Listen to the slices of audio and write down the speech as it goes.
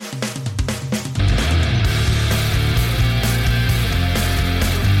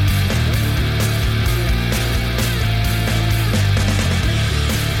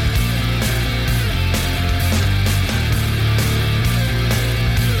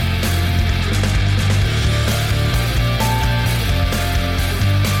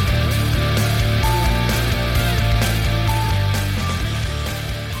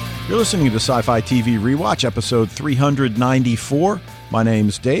listening to Sci-Fi TV Rewatch, episode 394. My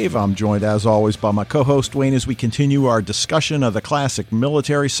name's Dave. I'm joined, as always, by my co-host, Wayne, as we continue our discussion of the classic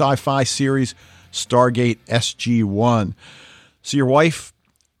military sci-fi series, Stargate SG-1. So your wife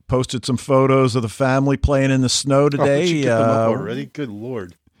posted some photos of the family playing in the snow today. Oh, did you get them up already? Good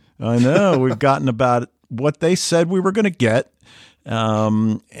Lord. I know. We've gotten about what they said we were going to get.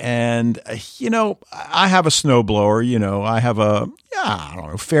 And, you know, I have a snowblower, you know, I have a, I don't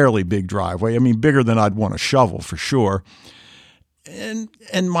know, fairly big driveway. I mean, bigger than I'd want to shovel for sure. And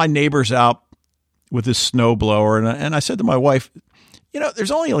my neighbor's out with his snowblower. And I said to my wife, you know, there's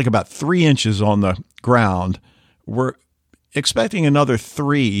only like about 3 inches on the ground. We're expecting another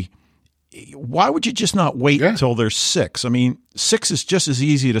 3. Why would you just not wait until there's 6? I mean, 6 is just as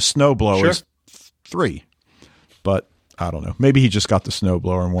easy to snowblow as 3, but I don't know. Maybe he just got the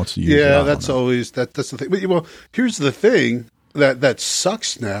snowblower and wants to use it. Yeah, that's always that's the thing. But, well, here's the thing that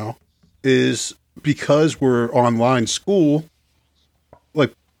sucks now is because we're online school.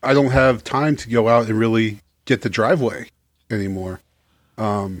 Like, I don't have time to go out and really get the driveway anymore.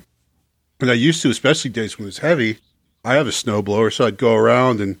 And I used to, especially days when it's heavy. I have a snowblower, so I'd go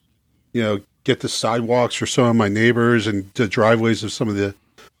around and, you know, get the sidewalks for some of my neighbors and the driveways of some of the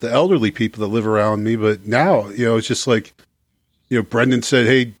elderly people that live around me. But now, you know, it's just like, you know, Brendan said,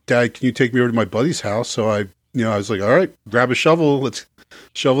 "Hey, Dad, can you take me over to my buddy's house?" So I was like, "All right, grab a shovel. Let's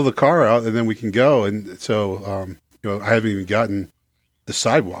shovel the car out, and then we can go." And so, you know, I haven't even gotten the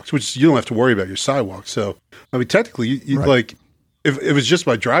sidewalks, which you don't have to worry about your sidewalks. So, I mean, technically, you like, if it was just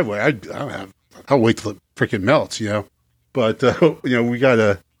my driveway, I'll wait till it freaking melts, you know. But you know, we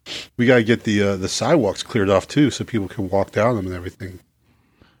gotta get the sidewalks cleared off too, so people can walk down them and everything.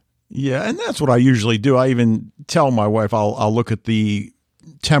 Yeah, and that's what I usually do. I even tell my wife I'll look at the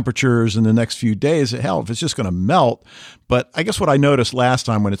temperatures in the next few days. Hell, if it's just going to melt. But I guess what I noticed last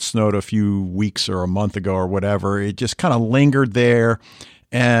time when it snowed a few weeks or a month ago or whatever, it just kind of lingered there.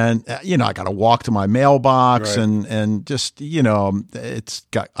 And, you know, I got to walk to my mailbox and just, you know, it's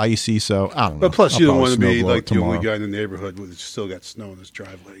got icy. So I don't know. But plus, you don't want to be like the only guy in the neighborhood with still got snow in his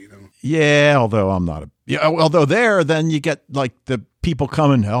driveway, you know? Yeah, although I'm not although then you get like the people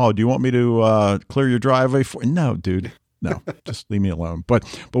coming, "Oh, do you want me to clear your driveway for?" No, dude. No, just leave me alone. But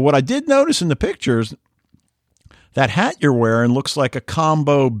what I did notice in the pictures, that hat you're wearing looks like a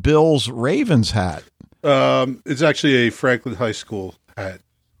combo Bills Ravens hat. It's actually a Franklin High School hat.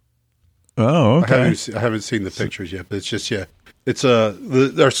 Oh, okay. I haven't seen the pictures yet, but it's just it's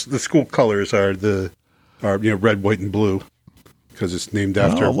the school colors are you know, red, white, and blue because it's named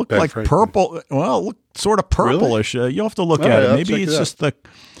after. It looked like Franklin. Purple. Well, it looked sort of purplish. Really? You'll have to look at it. Maybe it's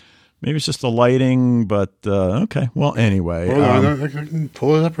just the lighting. But okay. Well, anyway, I can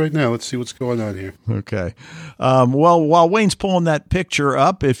pull it up right now. Let's see what's going on here. Okay. Well, while Wayne's pulling that picture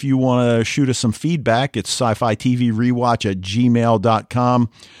up, if you want to shoot us some feedback, it's sci-fi TV rewatch at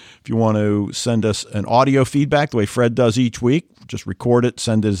gmail.com. If you want to send us an audio feedback the way Fred does each week, just record it,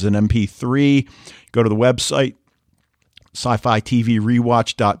 send it as an MP3, go to the website, sci-fi TV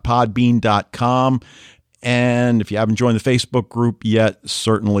rewatch.podbean.com. And if you haven't joined the Facebook group yet,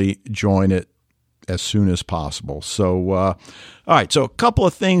 certainly join it as soon as possible. So, all right. So a couple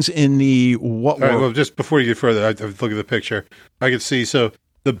of things in the well, just before you get further, I look at the picture. I can see, so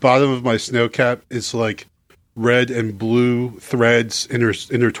the bottom of my snow cap is like red and blue threads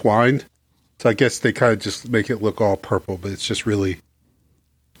intertwined. So I guess they kind of just make it look all purple, but it's just really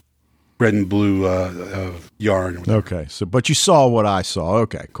red and blue yarn. Okay. So, but you saw what I saw.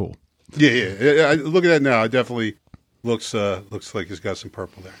 Okay, cool. Yeah. I look at that now. It definitely looks like it's got some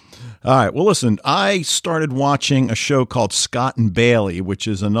purple there. All right. Well, listen, I started watching a show called Scott and Bailey, which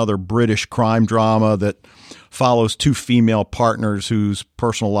is another British crime drama that follows 2 female partners whose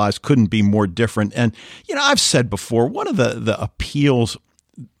personal lives couldn't be more different. And, you know, I've said before, one of the appeals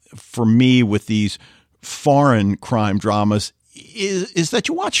for me with these foreign crime dramas is that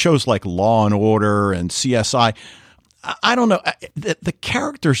you watch shows like Law and Order and CSI. I don't know. The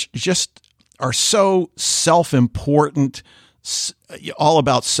characters just are so self-important, all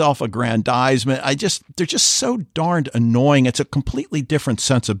about self-aggrandizement. They're just so darned annoying. It's a completely different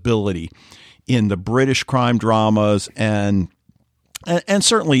sensibility in the British crime dramas and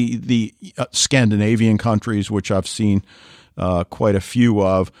certainly the Scandinavian countries, which I've seen quite a few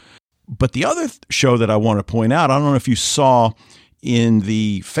of. But the other show that I want to point out, I don't know if you saw in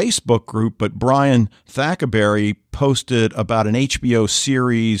the Facebook group, but Brian Thackerberry posted about an HBO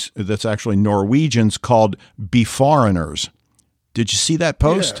series that's actually Norwegian's called Be Foreigners. Did you see that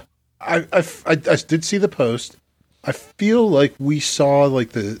post? Yeah. I did see the post. I feel like we saw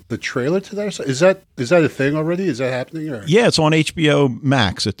like the trailer to that. Is that a thing already? Is that happening? Or? Yeah, it's on HBO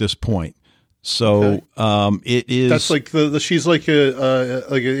Max at this point. So it is. That's like she's like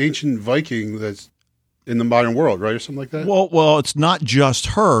like an ancient Viking that's in the modern world, right, or something like that. Well, it's not just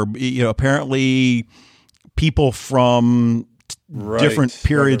her. Apparently, people from different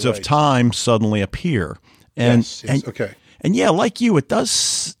periods of time suddenly appear, and okay. And yeah, like you, it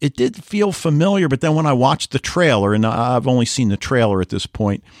did feel familiar. But then when I watched the trailer, and I've only seen the trailer at this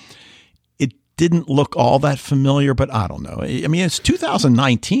point, it didn't look all that familiar. But I don't know. I mean, it's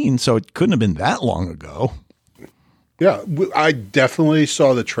 2019, so it couldn't have been that long ago. Yeah, I definitely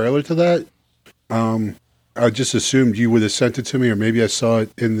saw the trailer to that. I just assumed you would have sent it to me, or maybe I saw it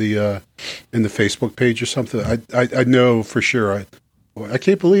in the Facebook page or something. I know for sure. I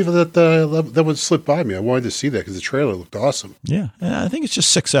can't believe that would slip by me. I wanted to see that because the trailer looked awesome. Yeah, I think it's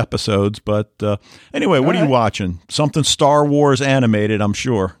just 6 episodes. But anyway, what are you watching? Something Star Wars animated, I'm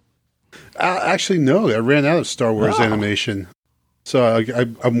sure. Actually, no. I ran out of Star Wars animation, so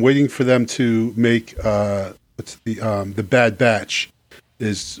I'm waiting for them to make the Bad Batch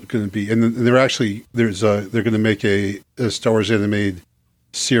is going to be, and they're going to make a Star Wars animated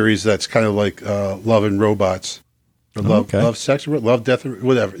series that's kind of like Love and Robots. Or love, sex, love, death,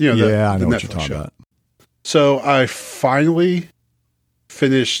 whatever. I know what you're talking about. So I finally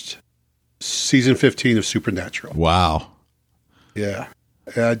finished season 15 of Supernatural. Wow. Yeah.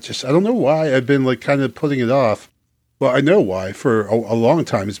 I don't know why I've been like kind of putting it off. Well, I know why for a long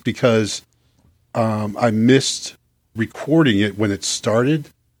time. It's because I missed recording it when it started,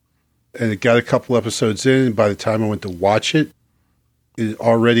 and it got a couple episodes in. And by the time I went to watch it, it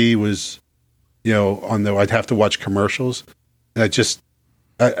already was. I'd have to watch commercials, and I just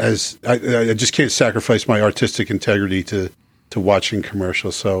can't sacrifice my artistic integrity to watching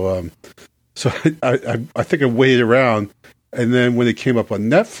commercials. So I think I waited around, and then when it came up on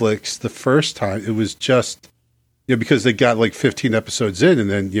Netflix the first time, it was just because they got like 15 episodes in, and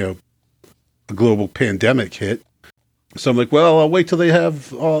then a global pandemic hit. So I'm like, well, I'll wait till they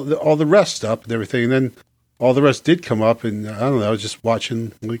have all the rest up and everything, and then. All the rest did come up, and I don't know, I was just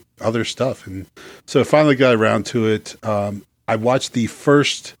watching like other stuff. And so I finally got around to it. I watched the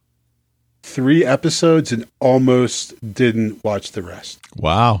first 3 episodes and almost didn't watch the rest.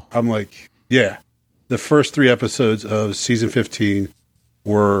 Wow. I'm like, yeah, the first 3 episodes of season 15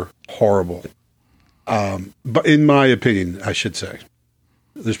 were horrible. But in my opinion, I should say.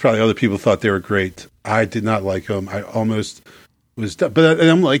 There's probably other people who thought they were great. I did not like them. I almost... and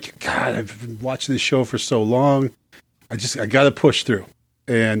I'm like, God, I've been watching this show for so long. I got to push through.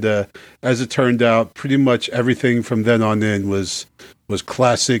 And as it turned out, pretty much everything from then on in was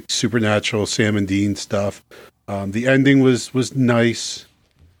classic Supernatural Sam and Dean stuff. The ending was nice.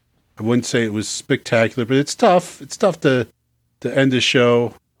 I wouldn't say it was spectacular, but it's tough. It's tough to end a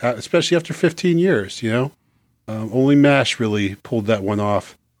show, especially after 15 years. Only MASH really pulled that one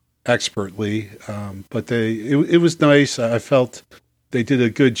off expertly, but it was nice. I felt they did a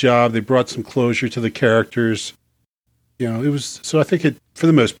good job. They brought some closure to the characters. It was so. I think it, for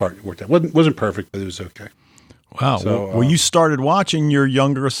the most part, it worked out. wasn't perfect, but it was okay. Wow. So, well, you started watching. Your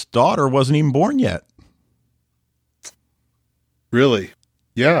youngest daughter wasn't even born yet. Really?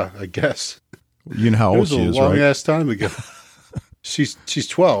 Yeah, I guess. You know how old she is, right? It was a long-ass time ago. She's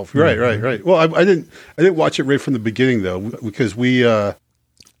 12. Right. Well, I didn't watch it right from the beginning though, because we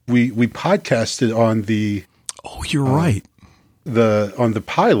podcasted on the. Oh, you're right. On the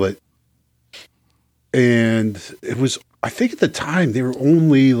pilot, and it was. I think at the time they were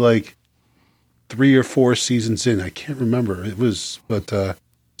only like 3 or 4 seasons in. I can't remember. It was, but so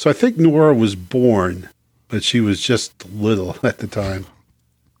I think Nora was born, but she was just little at the time.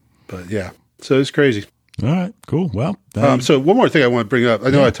 But yeah, so it's crazy. All right, cool. Well, so one more thing I want to bring up. I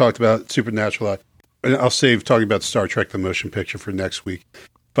know I talked about Supernatural a lot, and I'll save talking about Star Trek: The Motion Picture for next week.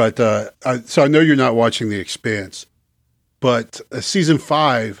 But so I know you're not watching The Expanse, but season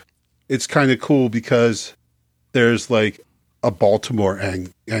 5, it's kind of cool because there's like a Baltimore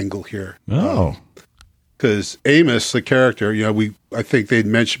angle here. Oh, because Amos, the character, I think they'd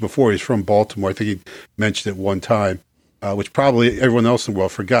mentioned before he's from Baltimore. I think he mentioned it one time, which probably everyone else in the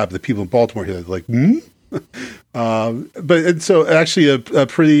world forgot. But the people in Baltimore here, like, and so actually a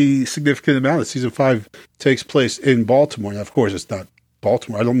pretty significant amount of season 5 takes place in Baltimore. Now, of course, it's not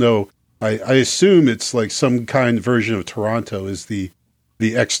Baltimore. I don't know. I assume it's like some kind of version of Toronto is the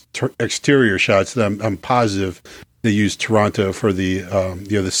exterior shots. That I'm positive they use Toronto for the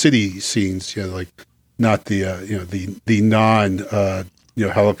the city scenes. Like not the non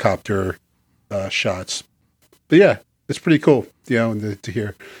helicopter shots. But yeah, it's pretty cool. To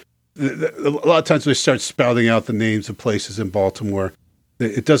hear. a lot of times when they start spouting out the names of places in Baltimore,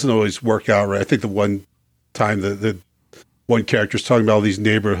 it doesn't always work out right. I think the one time the one character's talking about all these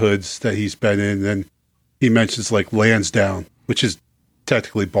neighborhoods that he's been in, and he mentions like Lansdowne, which is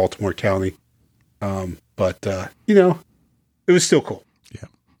technically Baltimore County. But it was still cool.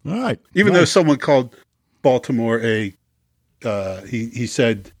 Yeah. All right. Even though someone called Baltimore he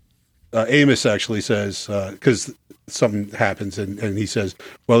said, Amos actually says, because something happens and he says,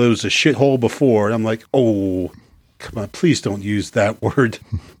 well, it was a shithole before. And I'm like, oh, come on, please don't use that word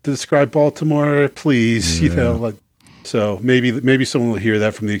to describe Baltimore, please. Yeah. So maybe someone will hear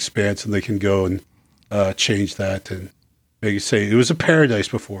that from The Expanse and they can go and change that and maybe say it was a paradise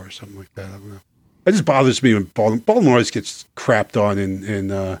before or something like that. I don't know. It just bothers me when Baltimore always gets crapped on in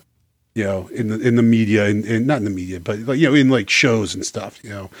the media and not in the media, but in like shows and stuff.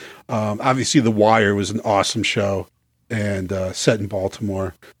 Obviously The Wire was an awesome show and set in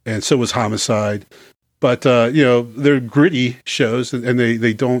Baltimore, and so was Homicide. But they're gritty shows, and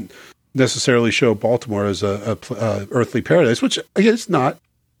they don't necessarily show Baltimore as a earthly paradise, which again it's not.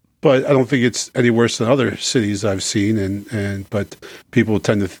 But I don't think it's any worse than other cities I've seen, but people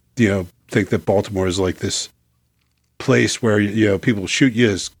tend to think that Baltimore is like this place where people shoot you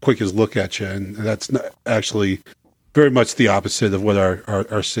as quick as look at you, and that's not actually very much the opposite of what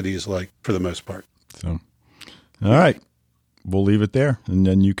our city is like for the most part. So, all right, we'll leave it there, and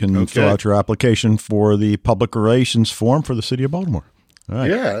then you can fill out your application for the public relations form for the city of Baltimore. All right.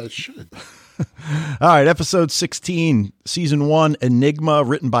 Yeah, it should. All right, episode 16, season 1, Enigma,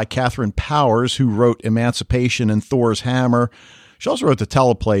 written by Catherine Powers, who wrote Emancipation and Thor's Hammer. She also wrote the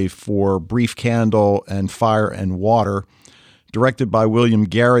teleplay for Brief Candle and Fire and Water, directed by William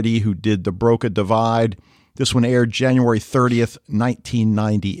Garrity, who did The Broca Divide. This one aired January 30th,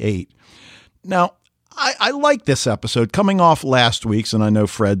 1998. Now, I like this episode. Coming off last week's, and I know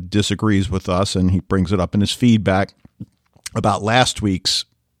Fred disagrees with us, and he brings it up in his feedback about last week's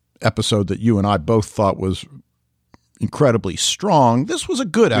episode that you and I both thought was incredibly strong. This was a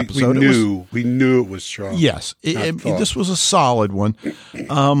good episode. We knew it was strong. Yes, this was a solid one.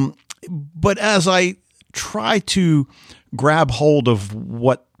 But as I try to grab hold of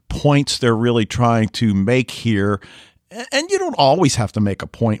what points they're really trying to make here, and you don't always have to make a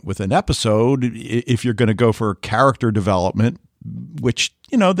point with an episode if you're going to go for character development, which,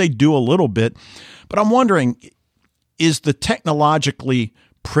 they do a little bit. But I'm wondering, is the technologically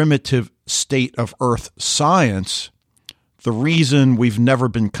primitive state of Earth science the reason we've never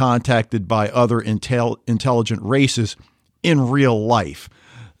been contacted by other intelligent races in real life?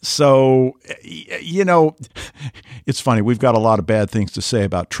 So, it's funny. We've got a lot of bad things to say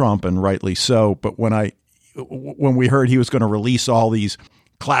about Trump, and rightly so. But when we heard he was going to release all these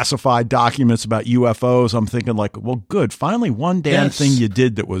classified documents about UFOs, I'm thinking like, well, good. Finally, one damn thing you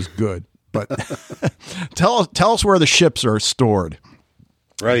did that was good. But tell us where the ships are stored.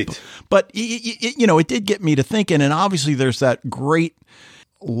 Right. But, it did get me to thinking, and obviously there's that great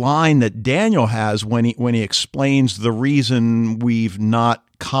line that Daniel has when he explains the reason we've not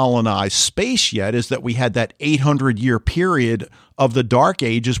colonized space yet is that we had that 800-year period of the Dark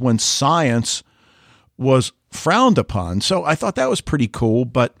Ages when science was frowned upon. So I thought that was pretty cool.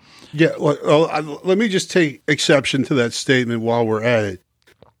 But yeah, well, let me just take exception to that statement while we're at it.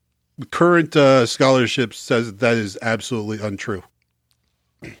 Current scholarship says that is absolutely untrue.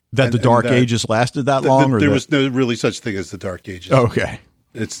 That the Dark Ages lasted that long? There was no really such thing as the Dark Ages. Okay.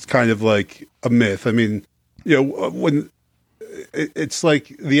 It's kind of like a myth. I mean, when it's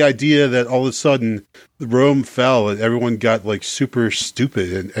like the idea that all of a sudden Rome fell and everyone got like super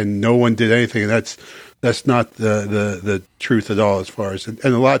stupid and no one did anything. And that's not the truth at all as far as, and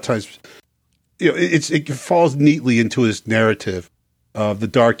a lot of times, it falls neatly into this narrative of the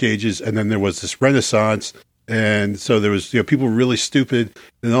Dark Ages. And then there was this Renaissance. And so there was, people were really stupid.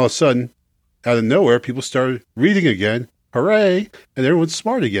 And all of a sudden, out of nowhere, people started reading again. Hooray. And everyone's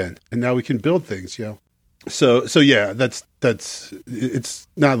smart again. And now we can build things, So yeah, that's it's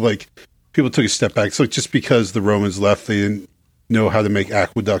not like people took a step back. It's like just because the Romans left, they didn't know how to make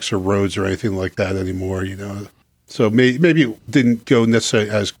aqueducts or roads or anything like that anymore, So maybe it didn't go necessarily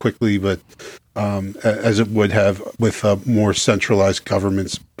as quickly, but as it would have with more centralized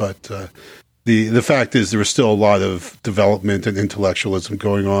governments. But the fact is there was still a lot of development and intellectualism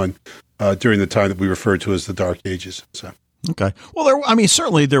going on during the time that we refer to as the Dark Ages. So. Okay. Well,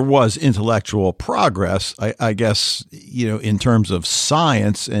 certainly there was intellectual progress, I guess, in terms of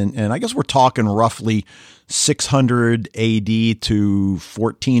science. And I guess we're talking roughly 600 AD to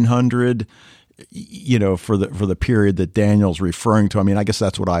 1400, for the period that Daniel's referring to. I mean, I guess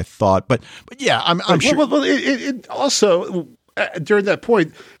that's what I thought. But yeah, I'm sure. Well, it also, during that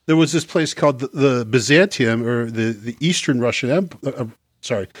point, there was this place called the Byzantium, or the Eastern the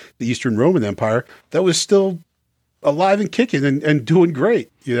Eastern Roman Empire, that was still alive and kicking and doing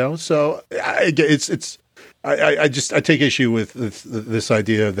great. So I take issue with this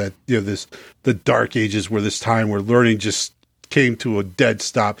idea that the Dark Ages were this time where learning just came to a dead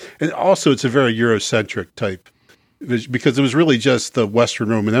stop, and also it's a very Eurocentric type, because it was really just the Western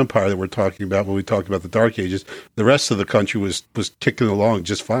Roman Empire that we're talking about when we talk about the Dark Ages. The rest of the country was kicking along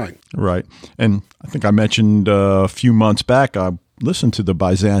just fine. Right. And I think I mentioned a few months back, I listened to the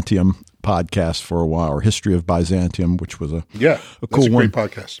Byzantium podcast for a while, or History of Byzantium, which was a cool one. Great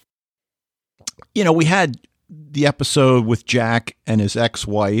podcast. We had the episode with Jack and his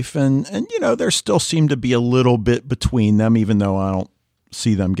ex-wife, and there still seemed to be a little bit between them, even though I don't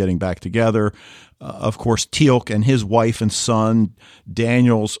see them getting back together. Of course, Teal'c and his wife and son,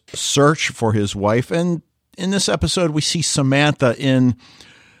 Daniel's search for his wife. And in this episode, we see Samantha in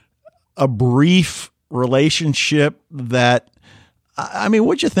a brief relationship that,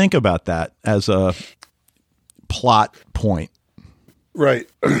 what'd you think about that as a plot point? Right.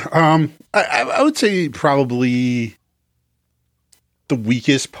 I would say probably the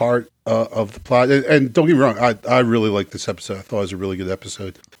weakest part of the plot. And don't get me wrong, I really liked this episode. I thought it was a really good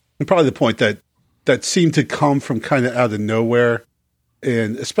episode. And probably the point that seemed to come from kind of out of nowhere,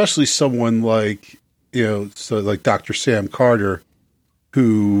 and especially someone like, like Dr. Sam Carter,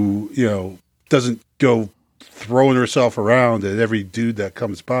 who, doesn't go throwing herself around at every dude that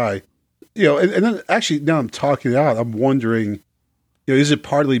comes by. And then actually now I'm talking it out, I'm wondering, is it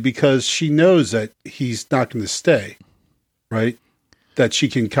partly because she knows that he's not going to stay, right? That she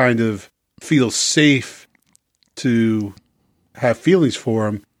can kind of feel safe to have feelings for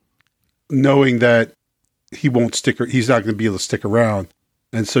him, knowing that he's not going to be able to stick around.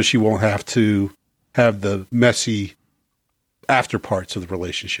 And so she won't have to have the messy after parts of the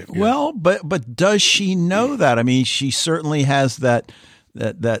relationship. Well, but does she know that? She certainly has that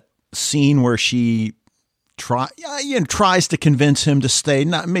scene where she tries to convince him to stay.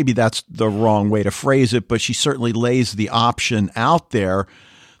 Not, maybe that's the wrong way to phrase it, but she certainly lays the option out there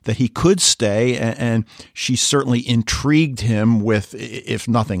that he could stay, and she certainly intrigued him with, if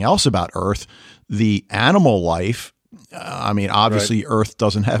nothing else about Earth, the animal life. Obviously, right. Earth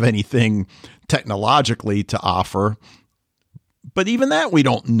doesn't have anything technologically to offer, but even that we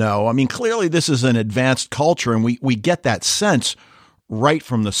don't know. Clearly this is an advanced culture, and we get that sense right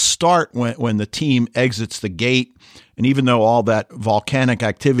from the start when the team exits the gate. And even though all that volcanic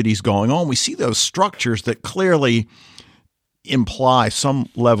activity is going on, we see those structures that clearly imply some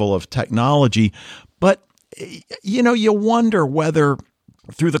level of technology. But, you wonder whether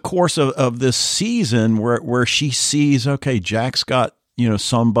through the course of this season where she sees, okay, Jack's got,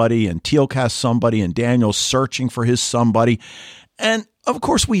 somebody, and Teal'c has somebody, and Daniel's searching for his somebody. And of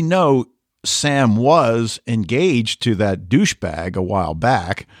course we know Sam was engaged to that douchebag a while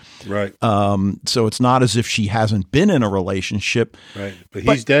back. Right. So it's not as if she hasn't been in a relationship. Right. But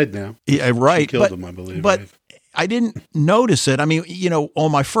he's dead now. Yeah, right. She killed him, I believe. But right? I didn't notice it.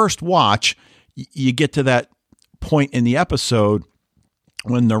 On my first watch, you get to that point in the episode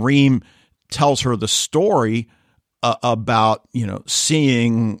when Nareem tells her the story about,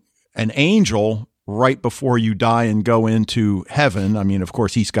 seeing an angel right before you die and go into heaven. Of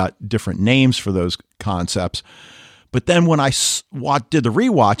course, he's got different names for those concepts. But then when I did the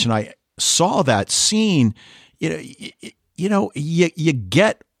rewatch and I saw that scene, you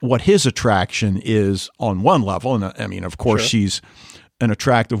get what his attraction is on one level. And of course, sure. She's an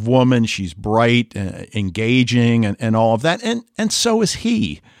attractive woman. She's bright, engaging, and all of that. And so is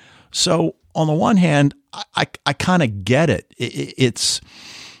he. So on the one hand, I kind of get it. It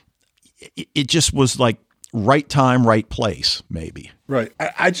just was like right time, right place, maybe. Right.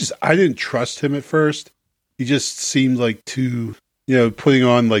 I didn't trust him at first. He just seemed like too, putting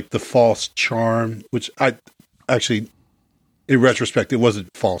on like the false charm, which I actually, in retrospect, it wasn't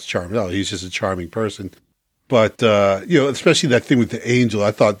false charm. No, he's just a charming person. But, especially that thing with the angel,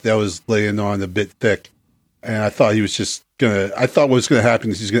 I thought that was laying on a bit thick. And I thought he was just I thought what was going to happen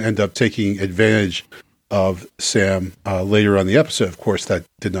is he's going to end up taking advantage of Sam later on in the episode. Of course, that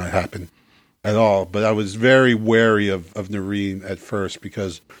did not happen at all. But I was very wary of Nareem at first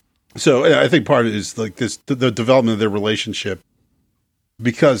because, I think part of it is like the development of their relationship,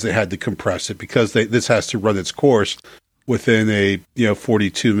 because they had to compress it, because this has to run its course within a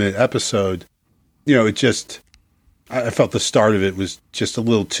 42-minute episode. I felt the start of it was just a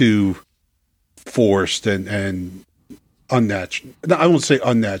little too forced and unnatural. No, I won't say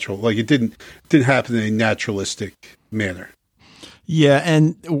unnatural. Like it didn't happen in a naturalistic manner. Yeah,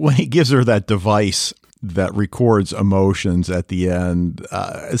 and when he gives her that device that records emotions at the end.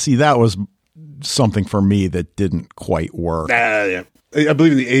 See, that was something for me that didn't quite work. Yeah. I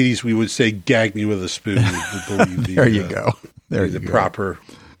believe in the 80s we would say "gag me with a spoon." We believe there you go. There you the go. proper.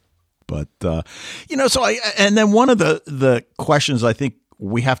 But and then one of the questions I think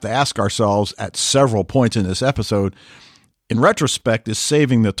we have to ask ourselves at several points in this episode, in retrospect, is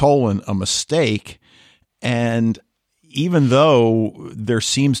saving the Tolan a mistake? And even though there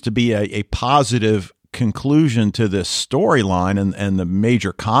seems to be a positive conclusion to this storyline and the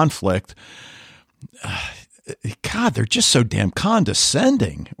major conflict, God, they're just so damn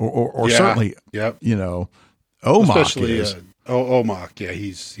condescending, or certainly, Omok especially is. Omok. Yeah,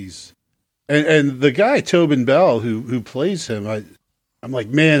 he's and the guy Tobin Bell who plays him. I'm like,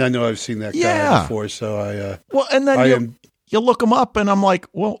 man, I know I've seen that guy before. So and then you look him up, and I'm like,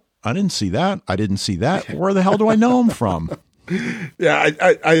 well, I didn't see that. I didn't see that. Where the hell do I know him from? Yeah,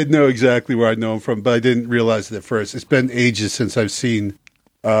 I know exactly where I know him from, but I didn't realize it at first. It's been ages since I've seen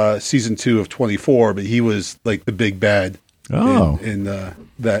season 2 of 24, but he was like the big bad in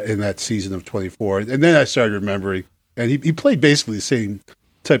that season of 24. And then I started remembering, and he played basically the same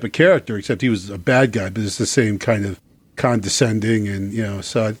type of character, except he was a bad guy, but it's the same kind of condescending and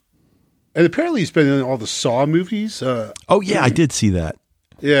and apparently he's been in all the Saw movies. I did see that.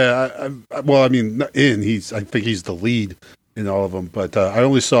 Yeah, I mean, I think he's the lead in all of them, but I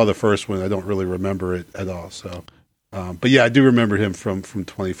only saw the first one. I don't really remember it at all. So, but yeah, I do remember him from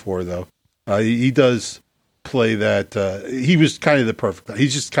 24 though. He does play that. He was kind of the perfect. He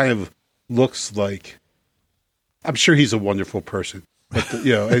just kind of looks like. I'm sure he's a wonderful person, but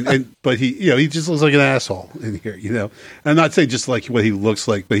but he just looks like an asshole in here. I'm not saying just like what he looks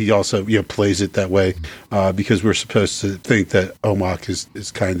like, but he also plays it that way because we're supposed to think that Omok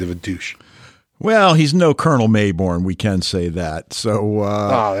is kind of a douche. Well, he's no Colonel Mayborn, we can say that. So,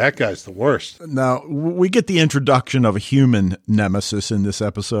 that guy's the worst. Now we get the introduction of a human nemesis in this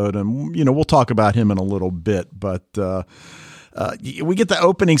episode, and we'll talk about him in a little bit. But we get the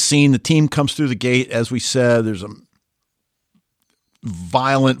opening scene. The team comes through the gate, as we said. There's a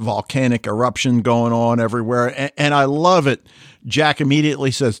violent volcanic eruption going on everywhere, and I love it. Jack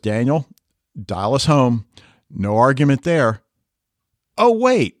immediately says, "Daniel, dial us home. No argument there." Oh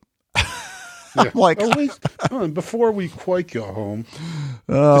wait. Yeah. I'm like, before we quite go home,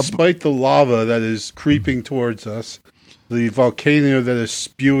 despite the lava that is creeping towards us, the volcano that is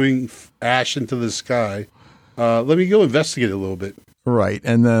spewing ash into the sky, let me go investigate a little bit. Right,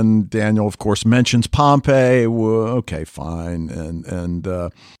 and then Daniel, of course, mentions Pompeii. Well, okay, fine, and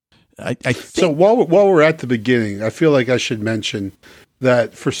I think so. While we're at the beginning, I feel like I should mention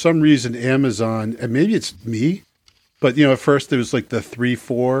that for some reason Amazon, and maybe it's me, but at first there was like the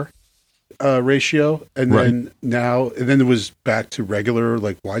 3:4. Ratio, and then it was back to regular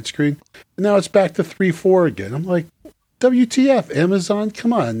like widescreen, and now it's back to 3:4 again. I'm like, WTF, Amazon?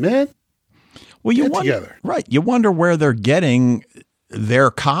 Come on, man! Well, Get together. Right? You wonder where they're getting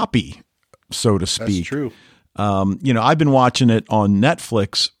their copy, so to speak. That's true. I've been watching it on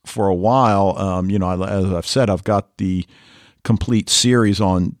Netflix for a while. As I've said, I've got the complete series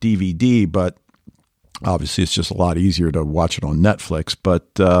on DVD, but obviously, it's just a lot easier to watch it on Netflix.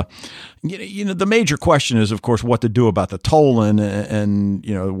 But, the major question is, of course, what to do about the Tolan. And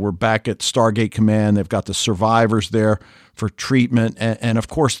we're back at Stargate Command. They've got the survivors there for treatment. And of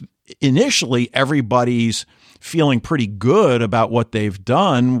course, initially, everybody's feeling pretty good about what they've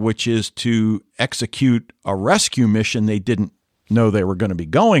done, which is to execute a rescue mission they didn't know they were going to be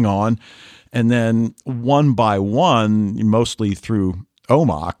going on. And then one by one, mostly through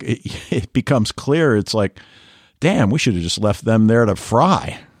Omok, it becomes clear. It's like, damn, we should have just left them there to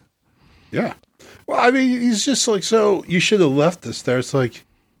fry. Yeah. Well, I mean, he's just like, so you should have left us there. It's like,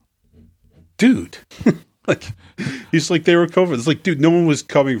 dude, he's like, they were covered. It's like, dude, no one was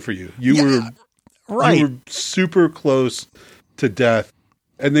coming for you. You were super close to death,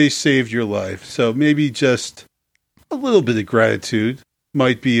 and they saved your life. So maybe just a little bit of gratitude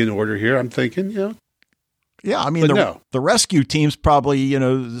might be in order here. I'm thinking, Yeah, I mean, the rescue team's probably,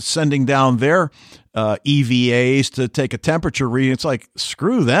 sending down their EVAs to take a temperature reading. It's like,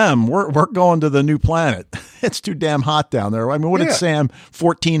 screw them. We're going to the new planet. It's too damn hot down there. I mean, what did Sam,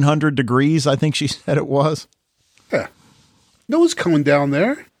 1,400 degrees, I think she said it was? Yeah. No one's coming down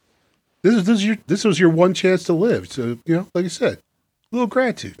there. This was your one chance to live. So, like I said, a little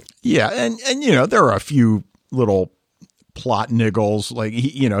gratitude. Yeah, and there are a few little plot niggles, like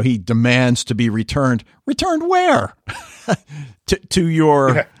he demands to be returned. Returned where? to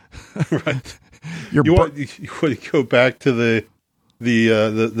your right. You want to go back to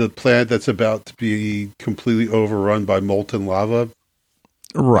the planet that's about to be completely overrun by molten lava?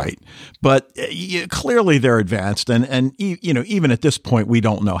 Right. But clearly they're advanced. And even at this point, we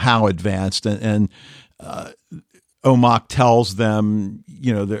don't know how advanced. And OMOC tells them,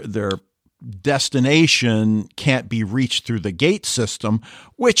 their destination can't be reached through the gate system,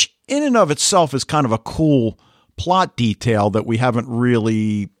 which in and of itself is kind of a cool plot detail that we haven't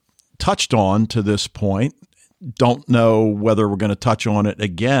really touched on to this point. Don't know whether we're going to touch on it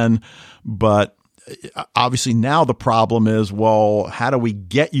again, but obviously now the problem is, well, how do we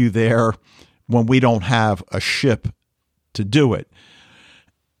get you there when we don't have a ship to do it?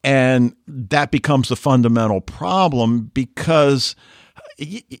 And that becomes the fundamental problem because,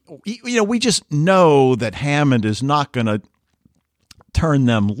 we just know that Hammond is not going to turn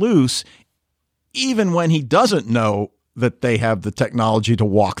them loose, even when he doesn't know that they have the technology to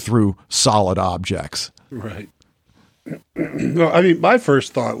walk through solid objects. Right. Well, I mean, my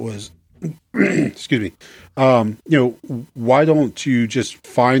first thought was, excuse me, why don't you just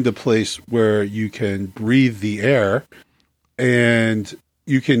find a place where you can breathe the air and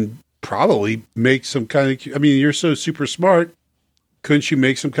you can probably make some kind of, I mean, you're so super smart. Couldn't you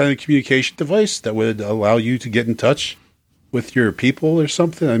make some kind of communication device that would allow you to get in touch with your people or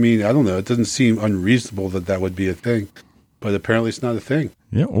something? I mean, I don't know. It doesn't seem unreasonable that would be a thing, but apparently it's not a thing.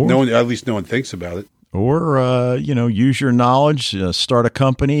 Yeah. At least no one thinks about it. Or, use your knowledge, start a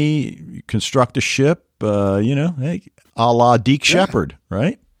company, construct a ship, hey, a la Deke Shepard,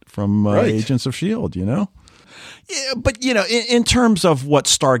 right? From Agents of S.H.I.E.L.D., Yeah, but, in terms of what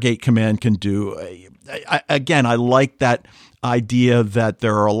Stargate Command can do, I like that idea that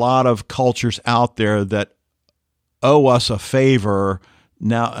there are a lot of cultures out there that owe us a favor.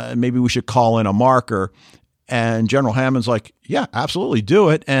 Now, maybe we should call in a marker. And General Hammond's like, yeah, absolutely do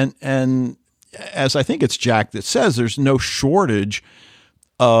it. And as I think it's Jack that says, there's no shortage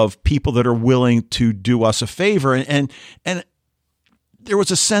of people that are willing to do us a favor. And there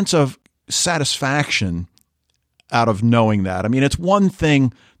was a sense of satisfaction out of knowing that. I mean, it's one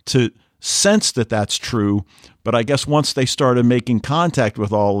thing to sense that that's true, but I guess once they started making contact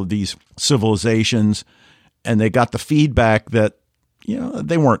with all of these civilizations and they got the feedback that,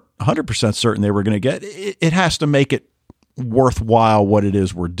 they weren't 100% certain they were going to get, it has to make it worthwhile what it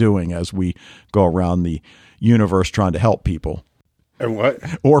is we're doing as we go around the universe trying to help people. And what?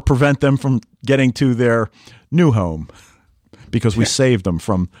 Or prevent them from getting to their new home because we saved them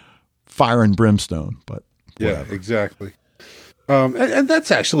from fire and brimstone. But whatever. Yeah, exactly. And that's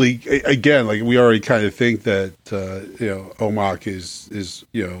actually, again, like we already kind of think that, OMOC is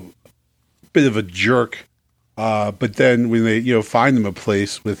a bit of a jerk. But then when they, find them a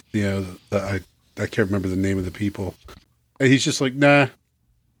place with, I can't remember the name of the people. And he's just like, nah,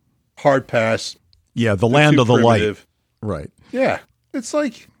 hard pass. Yeah, the land of the primitive. Light. Right. Yeah. It's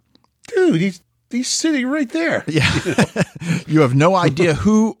like, dude, he's sitting right there. Yeah. You have no idea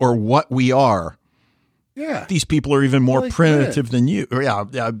who or what we are. Yeah. These people are even more primitive than you. Yeah.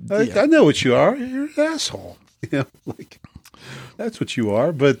 I know what you are. You're an asshole. That's what you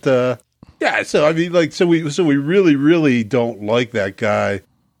are. But so I mean, so we really, really don't like that guy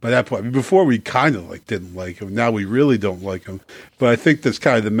by that point. I mean, before we kind of didn't like him. Now we really don't like him. But I think that's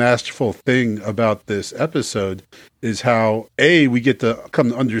kind of the masterful thing about this episode is how we get to come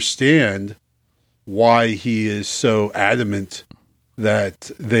to understand why he is so adamant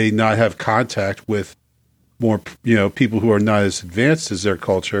that they not have contact with more, people who are not as advanced as their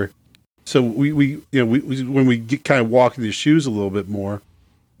culture. So we when we get kind of walk in his shoes a little bit more,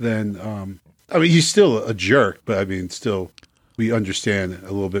 then I mean he's still a jerk, but I mean still we understand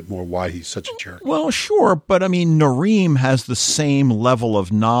a little bit more why he's such a jerk. Well, sure, but I mean Nareem has the same level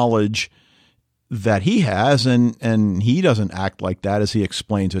of knowledge that he has, and he doesn't act like that as he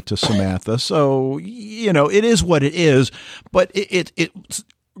explains it to Samantha. So it is what it is. But it's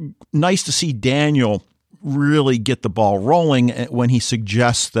nice to see Daniel really get the ball rolling when he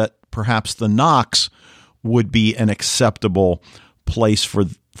suggests that perhaps the Nox would be an acceptable place for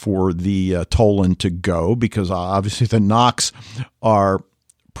the Tolan to go, because obviously the Nox are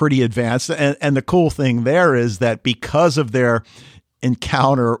pretty advanced. And the cool thing there is that because of their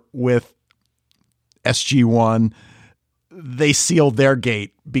encounter with SG-1, they sealed their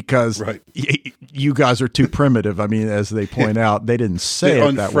gate because you guys are too primitive. I mean, as they point out, they didn't say it that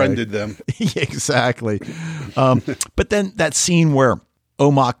way. They unfriended them. Exactly. But then that scene where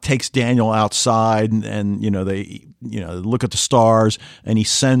OMOC takes Daniel outside and they look at the stars, and he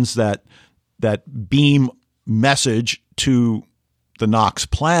sends that beam message to the Nox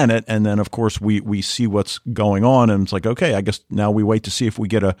planet. And then of course we see what's going on, and it's like, okay, I guess now we wait to see if we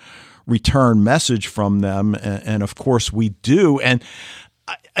get a return message from them. And of course we do. And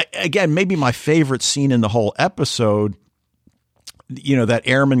again, maybe my favorite scene in the whole episode, that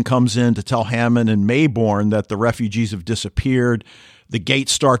airman comes in to tell Hammond and Mayborn that the refugees have disappeared. The gate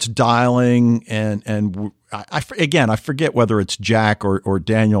starts dialing, and I forget whether it's Jack or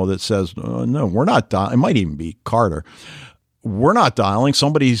Daniel that says, no, we're not dialing. It might even be Carter. We're not dialing.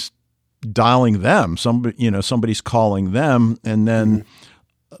 Somebody's dialing them. Somebody's calling them. And then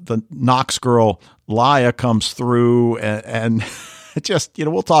the Knox girl, Laia, comes through and just,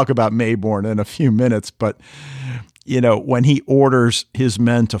 we'll talk about Mayborn in a few minutes, but when he orders his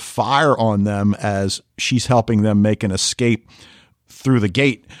men to fire on them as she's helping them make an escape through the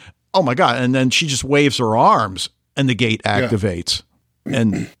gate. Oh my God. And then she just waves her arms and the gate activates. Yeah.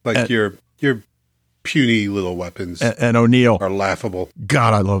 And your puny little weapons and O'Neill are laughable.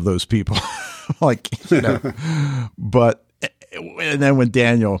 God, I love those people. But, and then when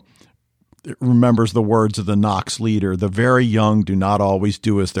Daniel remembers the words of the Knox leader, the very young do not always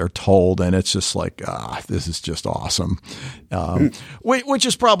do as they're told. And it's just like, this is just awesome. Which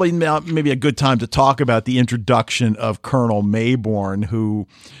is probably maybe a good time to talk about the introduction of Colonel Mayborn, who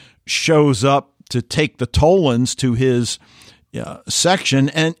shows up to take the Tolans to his section.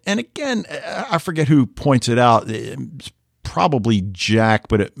 And again, I forget who points it out. It's probably Jack,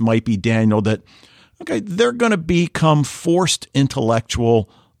 but it might be Daniel, that, okay, they're going to become forced intellectual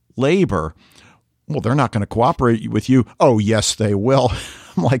labor. Well, they're not going to cooperate with you. Oh, yes, they will.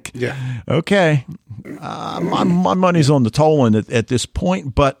 I'm like, yeah, okay. My money's on the Tolan at this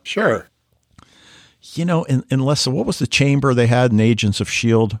point, but sure. Unless, what was the chamber they had in Agents of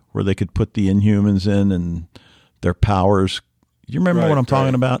S.H.I.E.L.D. where they could put the Inhumans in and their powers? You remember what I'm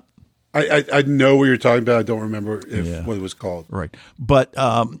talking about? I know what you're talking about. I don't remember what it was called. Right. But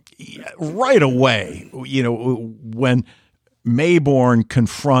right away, when Mayborn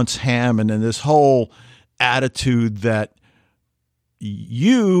confronts Hammond and this whole attitude that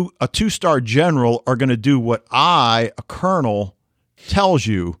you, a 2-star general, are going to do what I, a colonel, tells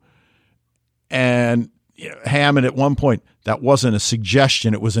you. And Hammond at one point, that wasn't a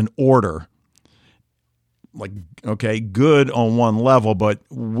suggestion, it was an order. Like, okay, good on one level, but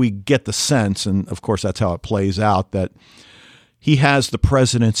we get the sense, and of course that's how it plays out, that he has the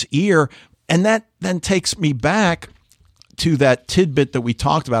president's ear. And that then takes me back to that tidbit that we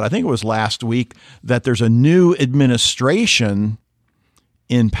talked about, I think it was last week, that there's a new administration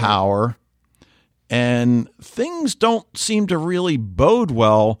in power and things don't seem to really bode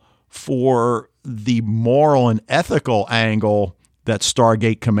well for the moral and ethical angle that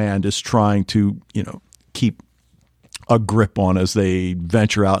Stargate Command is trying to, keep a grip on as they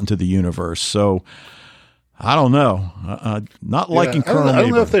venture out into the universe. So I don't know. Not liking Colonel Mayborn. I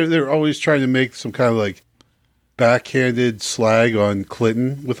don't know if they're always trying to make some kind of backhanded slag on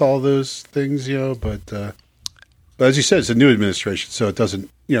Clinton with all those things, but as you said, it's a new administration, so it doesn't,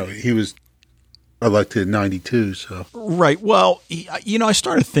 he was elected in 92, so. Right. Well, I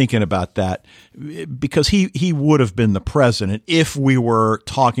started thinking about that because he would have been the president if we were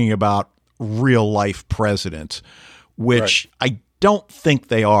talking about real life presidents, which right. I don't think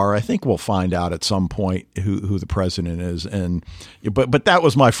they are. I think we'll find out at some point who the president is. But that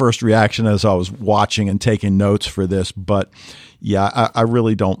was my first reaction as I was watching and taking notes for this. But yeah, I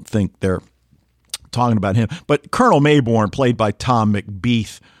really don't think they're talking about him. But Colonel Mayborn, played by Tom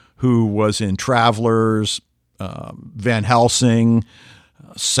McBeath, who was in Travelers, Van Helsing,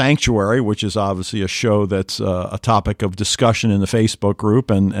 Sanctuary, which is obviously a show that's a topic of discussion in the Facebook group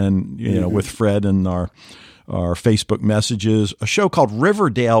and with Fred and our Facebook messages, a show called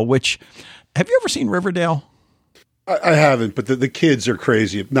Riverdale, which, have you ever seen Riverdale? I haven't, but the kids are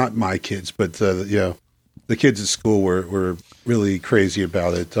crazy. Not my kids, but the kids at school were really crazy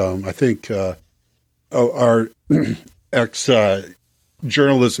about it. I think our ex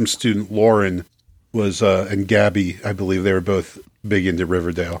journalism student Lauren was, and Gabby, I believe they were both big into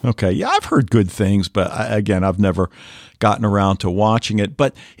Riverdale. Okay. Yeah, I've heard good things, but again, I've never gotten around to watching it.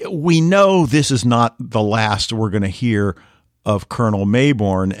 But we know this is not the last we're going to hear of Colonel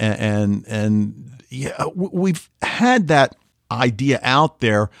Mayborn. And yeah, we've had that idea out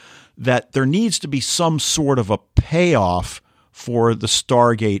there that there needs to be some sort of a payoff for the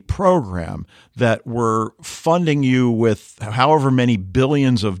Stargate program, that we're funding you with however many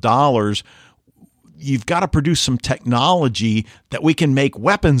billions of dollars. You've got to produce some technology that we can make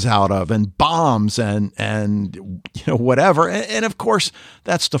weapons out of and bombs and whatever. And of course,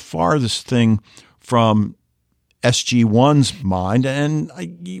 that's the farthest thing from SG-1's mind. And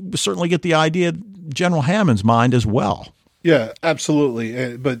you certainly get the idea General Hammond's mind as well. Yeah,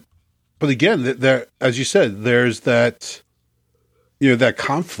 absolutely. But again, there, as you said, there's that, that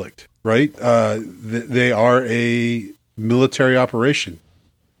conflict, right? They are a military operation.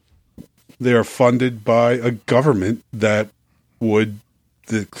 They are funded by a government that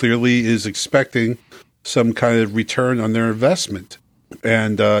that clearly is expecting some kind of return on their investment,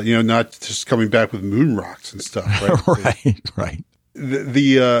 and not just coming back with moon rocks and stuff. Right, right.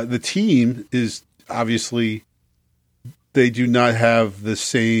 The team is obviously, they do not have the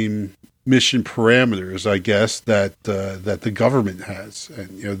same mission parameters, I guess, that the government has,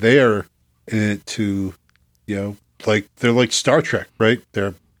 and they are in it to, like they're like Star Trek, right?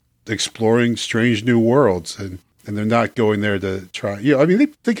 They're exploring strange new worlds, and they're not going there to try. I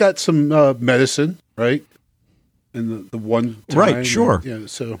mean, they got some medicine, right? And the one time, right, sure.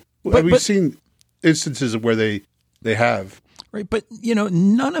 So we've seen instances of where they have. Right, but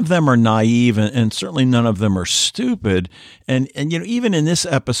none of them are naive, and certainly none of them are stupid. And even in this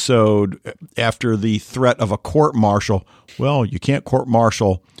episode, after the threat of a court martial, well, you can't court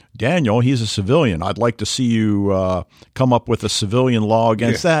martial Daniel. He's a civilian. I'd like to see you come up with a civilian law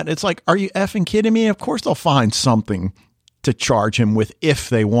against that. It's like, are you effing kidding me? Of course they'll find something to charge him with if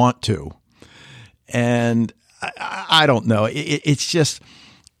they want to. And I don't know. It's just.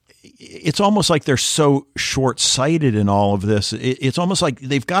 It's almost like they're so short-sighted in all of this. It's almost like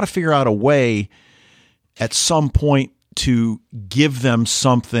they've got to figure out a way at some point to give them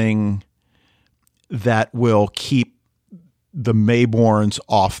something that will keep the Mayborns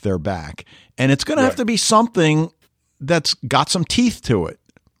off their back. And it's going to have to be something that's got some teeth to it.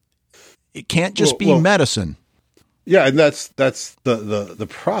 It can't just be medicine. Yeah, and that's the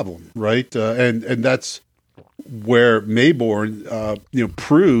problem, right? And that's where Mayborn,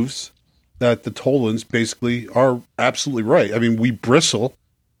 proves that the Tolans basically are absolutely right. I mean, we bristle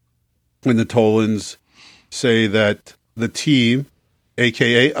when the Tolans say that the team,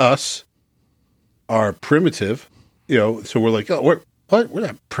 aka us, are primitive. So we're like, oh, we're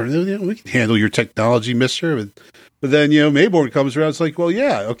not primitive. We can handle your technology, mister. But then, Mayborn comes around. It's like, well,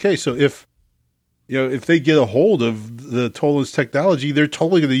 yeah, okay. So if they get a hold of the Tolans' technology, they're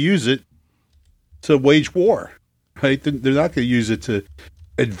totally going to use it to wage war, right? They're not going to use it to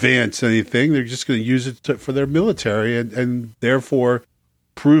advance anything. They're just going to use it for their military, and therefore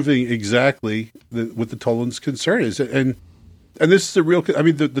proving exactly what the Tolans' concern is. And this is the real. I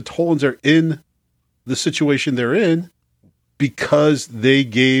mean, the Tolans are in the situation they're in because they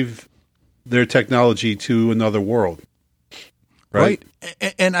gave their technology to another world, right?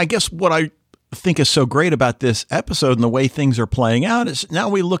 And I guess what I think is so great about this episode and the way things are playing out is now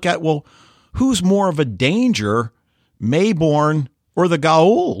we look at, well, who's more of a danger, Mayborn or the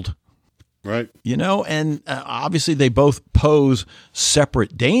Goa'uld? Right. And obviously they both pose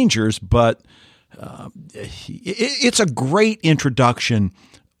separate dangers, but it's a great introduction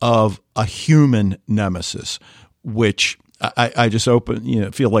of a human nemesis, which I just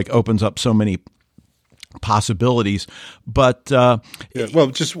feel like opens up so many possibilities. But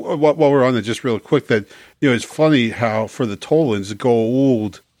just while we're on it, just real quick, that it's funny how for the Tolans, the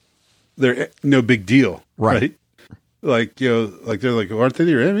Goa'uld, they're no big deal, right? Like they're like, aren't they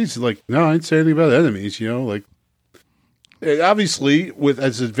your enemies? Like, no, I didn't say anything about enemies. Like, obviously, with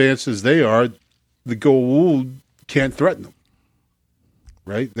as advanced as they are, the Goa'uld can't threaten them,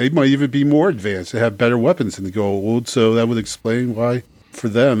 right? They might even be more advanced. They have better weapons than the Goa'uld, so that would explain why for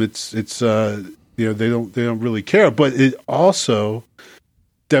them it's they don't really care. But it also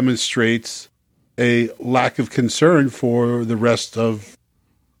demonstrates a lack of concern for the rest of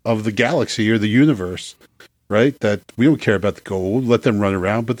the galaxy or the universe, right? That we don't care about the Goa'uld, let them run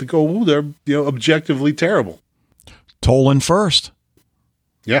around, but the Goa'uld are, objectively terrible. Tolan first.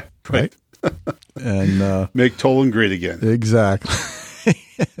 Yeah, right. And make Tolan great again. Exactly.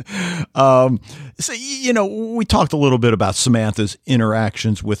 So, we talked a little bit about Samantha's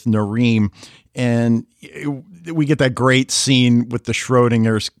interactions with Nareem, and we get that great scene with the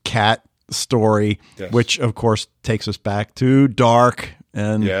Schrodinger's cat story, yes, which of course takes us back to Dark.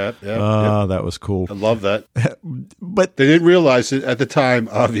 And that was cool. I love that. But they didn't realize it at the time,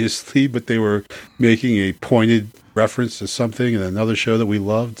 obviously, but they were making a pointed reference to something in another show that we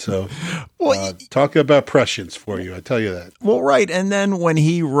loved. So talk about prescience for you, I tell you that. Well, right. And then when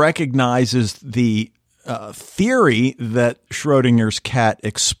he recognizes the theory that Schrodinger's cat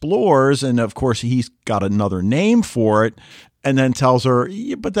explores, and of course he's got another name for it, and then tells her,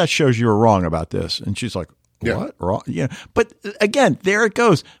 yeah, but that shows you were wrong about this. And she's like, what? Yeah. Wrong? Yeah. But again, there it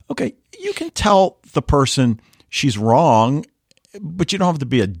goes. Okay. You can tell the person she's wrong, but you don't have to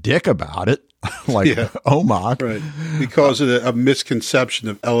be a dick about it. Like Omok. Right. Because of a misconception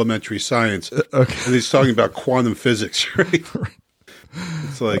of elementary science. Okay. And he's talking about quantum physics, right?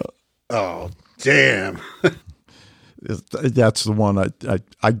 It's like, oh, damn. That's the one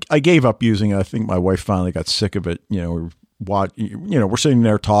I gave up using. I think my wife finally got sick of it. We're sitting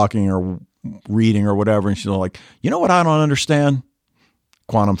there talking or reading or whatever, and she's like, you know what I don't understand?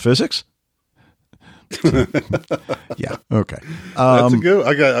 Quantum physics. Yeah. Okay. That's a good.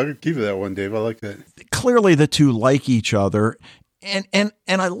 I got give you that one, Dave. I like that. Clearly, the two like each other, and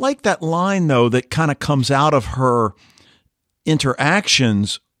I like that line though that kind of comes out of her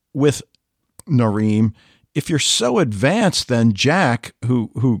interactions with Nareem. If you're so advanced, then Jack,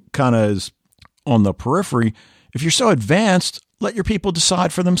 who kind of is on the periphery, if you're so advanced, let your people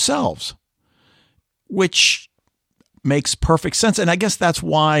decide for themselves, which makes perfect sense. And I guess that's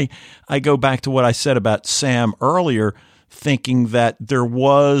why I go back to what I said about Sam earlier, thinking that there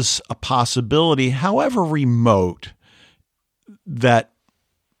was a possibility, however remote, that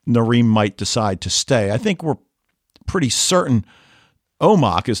Nareem might decide to stay. I think we're pretty certain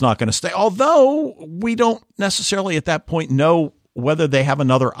Omok is not going to stay, although we don't necessarily at that point know whether they have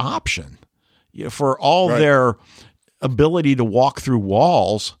another option. For all their ability to walk through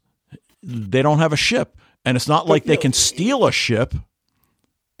walls, they don't have a ship. And it's not like they can steal a ship.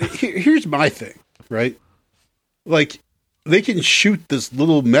 Here's my thing, right? Like, they can shoot this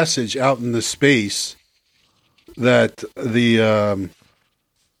little message out in the space that the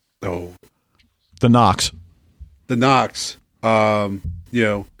Nox,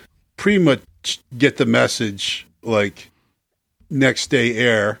 pretty much get the message like next day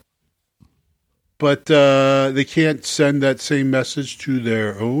air, but they can't send that same message to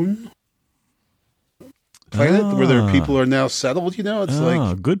their own planet where their people are now settled. It's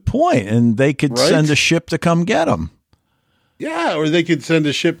like good point, and they could send a ship to come get them. Yeah, or they could send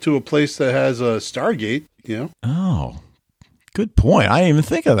a ship to a place that has a Stargate. Oh, good point. I didn't even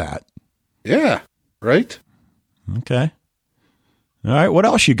think of that. Yeah. Right. Okay. All right. What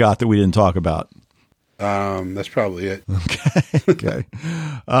else you got that we didn't talk about? That's probably it. Okay.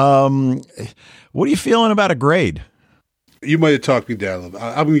 What are you feeling about a grade? You might have talked me down a little bit.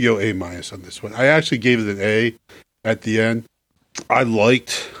 I'm going to go A- on this one. I actually gave it an A at the end. I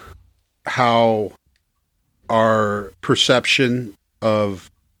liked how our perception of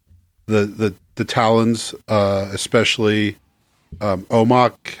the Talons, especially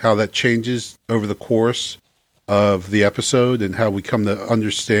Omok, how that changes over the course of the episode and how we come to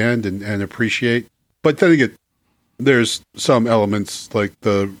understand and appreciate. But then again, there's some elements like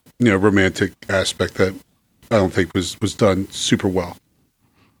the romantic aspect that I don't think was done super well.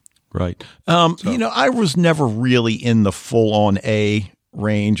 Right. I was never really in the full on A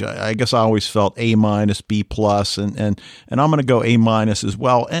range. I guess I always felt A-, B+, and I'm going to go A- as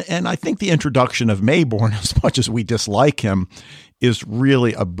well. And I think the introduction of Maybourne, as much as we dislike him, is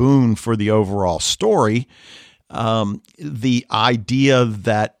really a boon for the overall story. The idea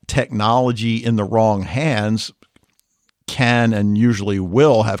that technology in the wrong hands can and usually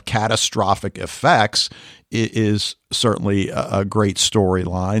will have catastrophic effects is certainly a great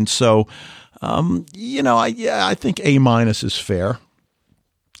storyline. So, I think A- is fair.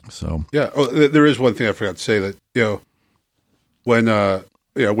 So yeah. Oh, there is one thing I forgot to say that when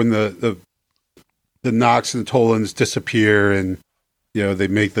the Nox and the Tolans disappear and they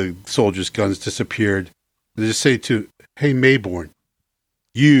make the soldiers' guns disappeared, they just say to, "Hey Maybourne,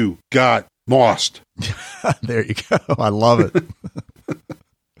 you got mossed." There you go. I love it.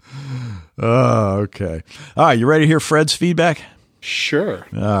 Oh, okay. All right. You ready to hear Fred's feedback? Sure.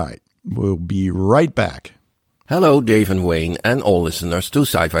 All right. We'll be right back. Hello, Dave and Wayne, and all listeners to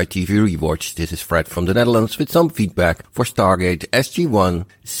Sci-Fi TV Rewatch. This is Fred from the Netherlands with some feedback for Stargate SG-1,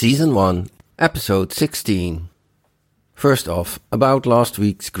 Season 1, Episode 16. First off, about last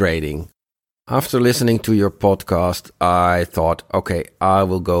week's grading. After listening to your podcast, I thought, okay, I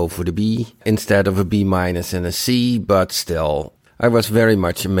will go for the B instead of a B- and a C, but still, I was very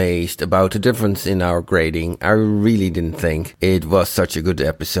much amazed about the difference in our grading. I really didn't think it was such a good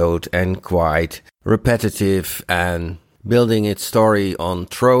episode and quite repetitive and building its story on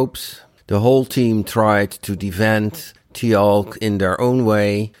tropes. The whole team tried to defend Teal'c in their own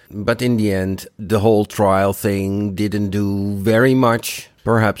way, but in the end, the whole trial thing didn't do very much,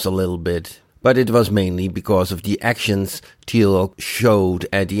 perhaps a little bit. But it was mainly because of the actions Teal'c showed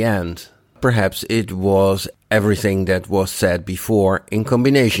at the end. Perhaps it was everything that was said before in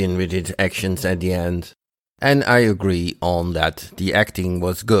combination with its actions at the end. And I agree on that the acting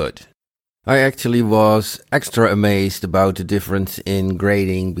was good. I actually was extra amazed about the difference in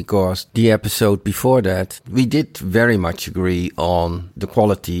grading because the episode before that, we did very much agree on the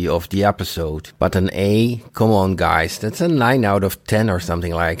quality of the episode. But an A? Come on guys, that's a 9 out of 10 or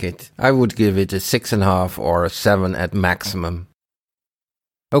something like it. I would give it a 6.5 or a 7 at maximum.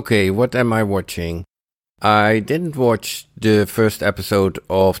 Okay, what am I watching? I didn't watch the first episode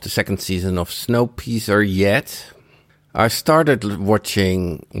of the second season of Snowpiercer yet. I started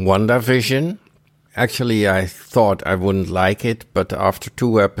watching WandaVision. Actually, I thought I wouldn't like it, but after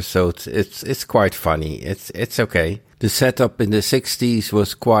 2 episodes, it's quite funny. It's okay. The setup in the 60s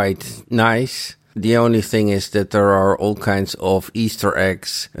was quite nice. The only thing is that there are all kinds of Easter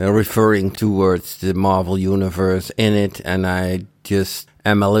eggs referring towards the Marvel Universe in it, and I just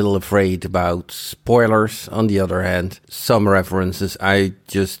am a little afraid about spoilers. On the other hand, some references I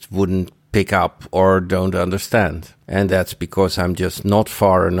just wouldn't pick up or don't understand. And that's because I'm just not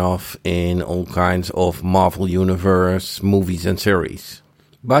far enough in all kinds of Marvel Universe movies and series.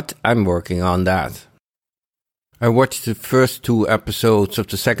 But I'm working on that. I watched the first 2 episodes of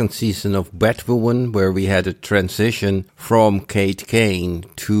the 2nd season of Batwoman, where we had a transition from Kate Kane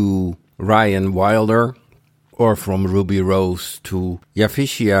to Ryan Wilder, or from Ruby Rose to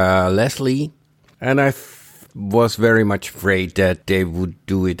Yavicia Leslie. And I was very much afraid that they would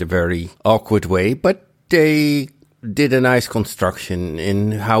do it a very awkward way, but they did a nice construction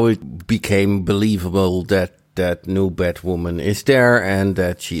in how it became believable that new Batwoman is there and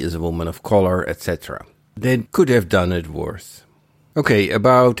that she is a woman of color, etc. They could have done it worse. Okay,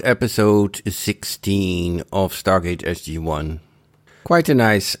 about episode 16 of Stargate SG-1. Quite a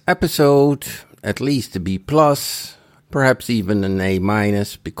nice episode, at least a B+, perhaps even an A-,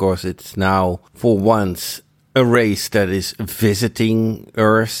 because it's now, for once, a race that is visiting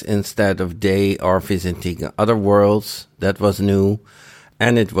Earth instead of they are visiting other worlds. That was new.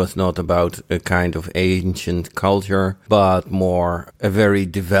 And it was not about a kind of ancient culture, but more a very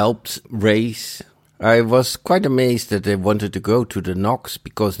developed race. I was quite amazed that they wanted to go to the Nox,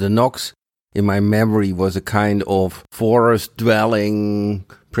 because the Nox, in my memory, was a kind of forest-dwelling,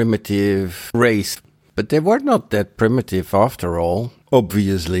 primitive race. But they were not that primitive after all,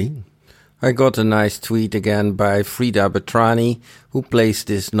 obviously. I got a nice tweet again by Frida Betrani, who plays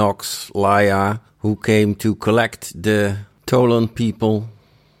this Nox Laia, who came to collect the Tolan people.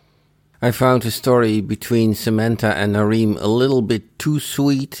 I found the story between Samantha and Nareem a little bit too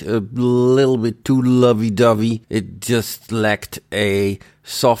sweet, a little bit too lovey-dovey. It just lacked a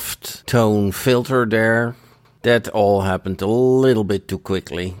soft tone filter there. That all happened a little bit too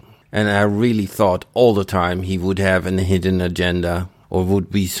quickly. And I really thought all the time he would have a hidden agenda or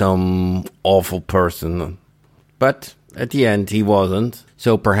would be some awful person. But at the end he wasn't.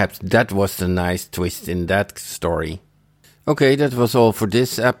 So perhaps that was the nice twist in that story. Okay, that was all for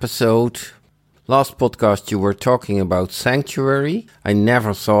this episode. Last podcast you were talking about Sanctuary. I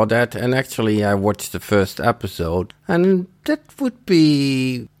never saw that, and actually I watched the first episode, and that would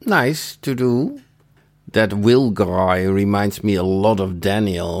be nice to do. That Will guy reminds me a lot of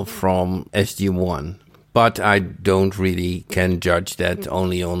Daniel from SG-1, but I don't really can judge that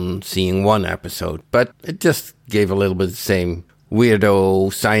only on seeing 1 episode. But it just gave a little bit the same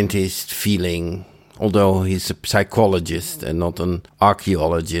weirdo scientist feeling. Although he's a psychologist and not an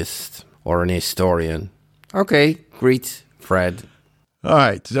archaeologist or an historian. Okay, great, Fred. All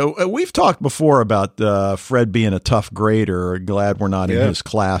right, so we've talked before about Fred being a tough grader. Glad we're not in his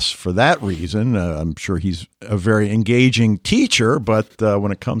class for that reason. I'm sure he's a very engaging teacher, but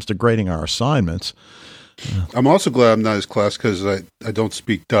when it comes to grading our assignments... I'm also glad I'm not his class because I don't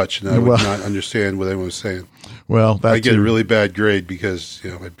speak Dutch and I would not understand what anyone was saying. Well, I get a really bad grade because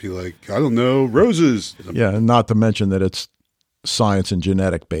I'd be like, I don't know, roses. Yeah, and not to mention that it's science and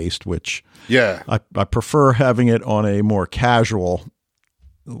genetic based, which I prefer having it on a more casual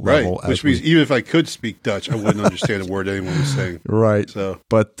level. Right, which means even if I could speak Dutch, I wouldn't understand a word anyone was saying. Right. So,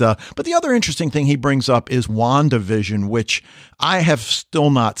 but the other interesting thing he brings up is WandaVision, which I have still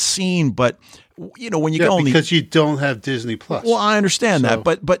not seen, but. When you go on because you don't have Disney Plus. Well, I understand that,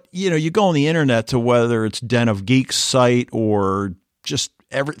 but you go on the internet to whether it's Den of Geeks site or just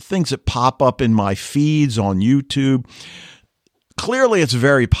things that pop up in my feeds on YouTube. Clearly, it's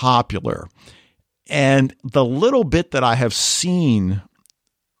very popular, and the little bit that I have seen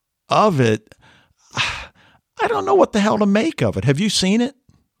of it, I don't know what the hell to make of it. Have you seen it?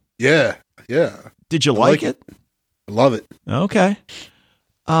 Yeah. Did you like it? I love it. Okay.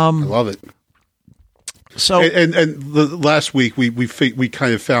 I love it. So and the last week we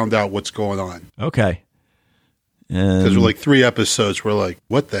kind of found out what's going on. Okay. Because we're like 3 episodes, we're like,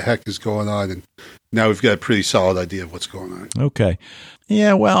 what the heck is going on? And now we've got a pretty solid idea of what's going on. Okay.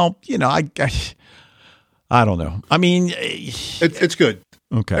 Yeah. Well, I don't know. I mean, it's good.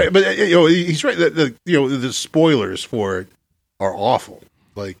 Okay. But he's right. The spoilers for it are awful.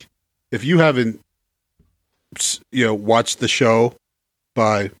 Like if you haven't, watched the show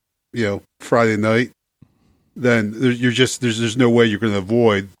by, Friday night, then there's no way you're going to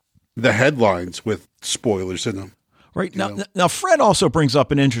avoid the headlines with spoilers in them. Right. Now, Fred also brings up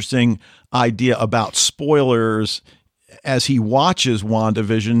an interesting idea about spoilers as he watches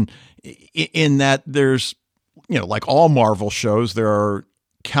WandaVision, in that there's, like all Marvel shows, there are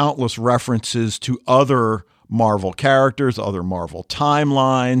countless references to other Marvel characters, other Marvel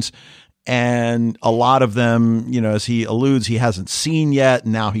timelines, and a lot of them, as he alludes, he hasn't seen yet,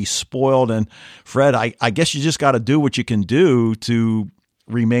 and now he's spoiled. And Fred, I guess you just got to do what you can do to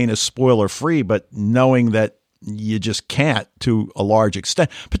remain as spoiler-free, but knowing that you just can't to a large extent,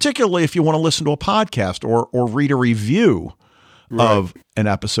 particularly if you want to listen to a podcast or read a review of an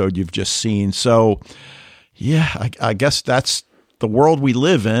episode you've just seen. So, yeah, I guess that's the world we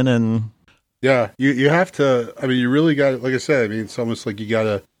live in. And yeah, you have to. I mean, you really got to, like I said. I mean, it's almost like you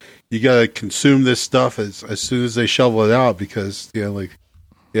gotta consume this stuff as soon as they shovel it out, because the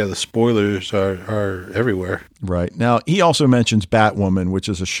spoilers are everywhere. Right. Now, he also mentions Batwoman, which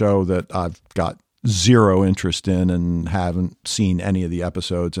is a show that I've got zero interest in and haven't seen any of the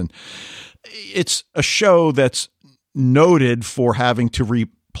episodes. And it's a show that's noted for having to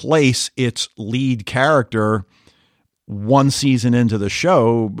replace its lead character one season into the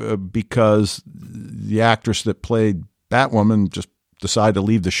show because the actress that played Batwoman just decided to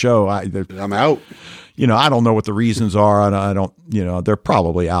leave the show. I'm out. I don't know what the reasons are. I don't, they're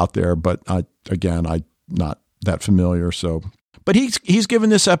probably out there, but I'm not that familiar. So, but he's given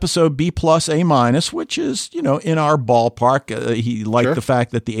this episode B+, A-, which is, in our ballpark. He liked the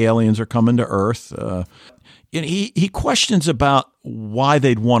fact that the aliens are coming to Earth. And he questions about why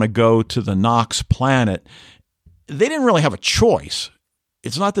they'd want to go to the Nox planet. They didn't really have a choice.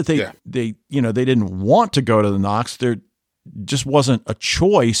 It's not that they didn't want to go to the Nox. There just wasn't a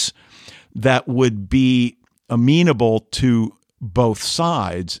choice that would be amenable to both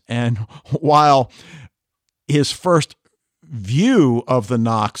sides. And while his first view of the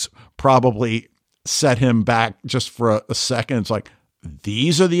Nox probably set him back just for a second, it's like,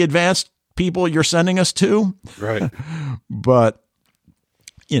 these are the advanced people you're sending us to? Right. But,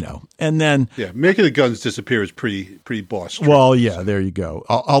 and then... Yeah, making the guns disappear is pretty boss. Well, yeah, there you go.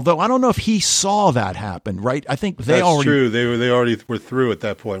 Although I don't know if he saw that happen, right? I think That's true. They already were through at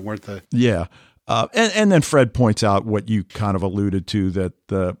that point, weren't they? Yeah. And then Fred points out what you kind of alluded to, that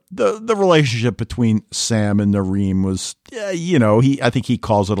the relationship between Sam and Nareem was, I think he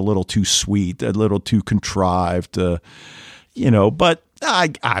calls it a little too sweet, a little too contrived, but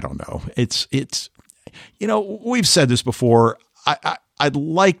I don't know. It's we've said this before. I'd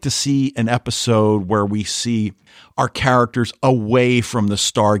like to see an episode where we see our characters away from the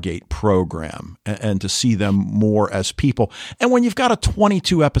Stargate program and to see them more as people. And when you've got a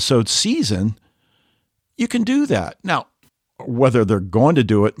 22 episode season, you can do that. Now, whether they're going to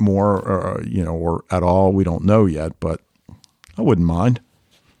do it more, or at all, we don't know yet, but I wouldn't mind.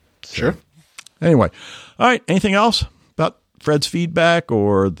 Sure. Anyway. All right. Anything else about Fred's feedback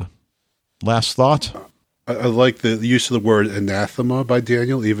or the last thoughts? I like the use of the word anathema by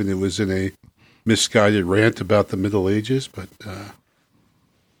Daniel, even it was in a misguided rant about the Middle Ages, but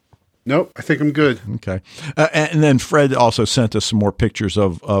nope, I think I'm good. Okay. And then Fred also sent us some more pictures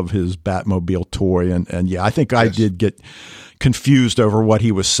of his Batmobile toy. And yeah, I think I did get confused over what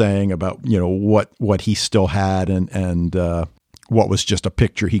he was saying about, what he still had and what was just a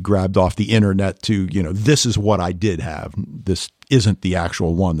picture he grabbed off the internet to, this is what I did have. This isn't the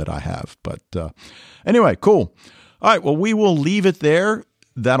actual one that I have. But anyway, cool. All right. Well, we will leave it there.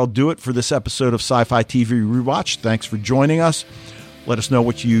 That'll do it for this episode of Sci-Fi TV Rewatch. Thanks for joining us. Let us know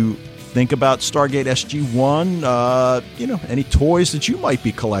what you think about Stargate SG-1. Any toys that you might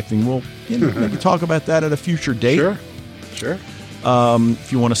be collecting. We'll maybe talk about that at a future date. Sure.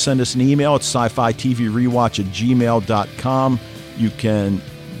 If you want to send us an email, it's sci-fi-tvrewatch@gmail.com. You can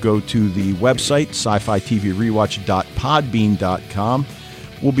go to the website, sci-fi-tvrewatch.podbean.com.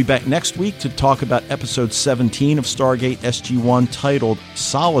 We'll be back next week to talk about episode 17 of Stargate SG-1 titled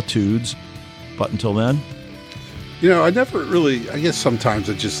Solitudes. But until then... I never really, I guess sometimes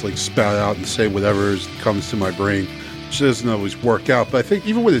I just spout out and say whatever comes to my brain, which doesn't always work out. But I think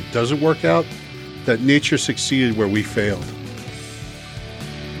even when it doesn't work out, that nature succeeded where we failed.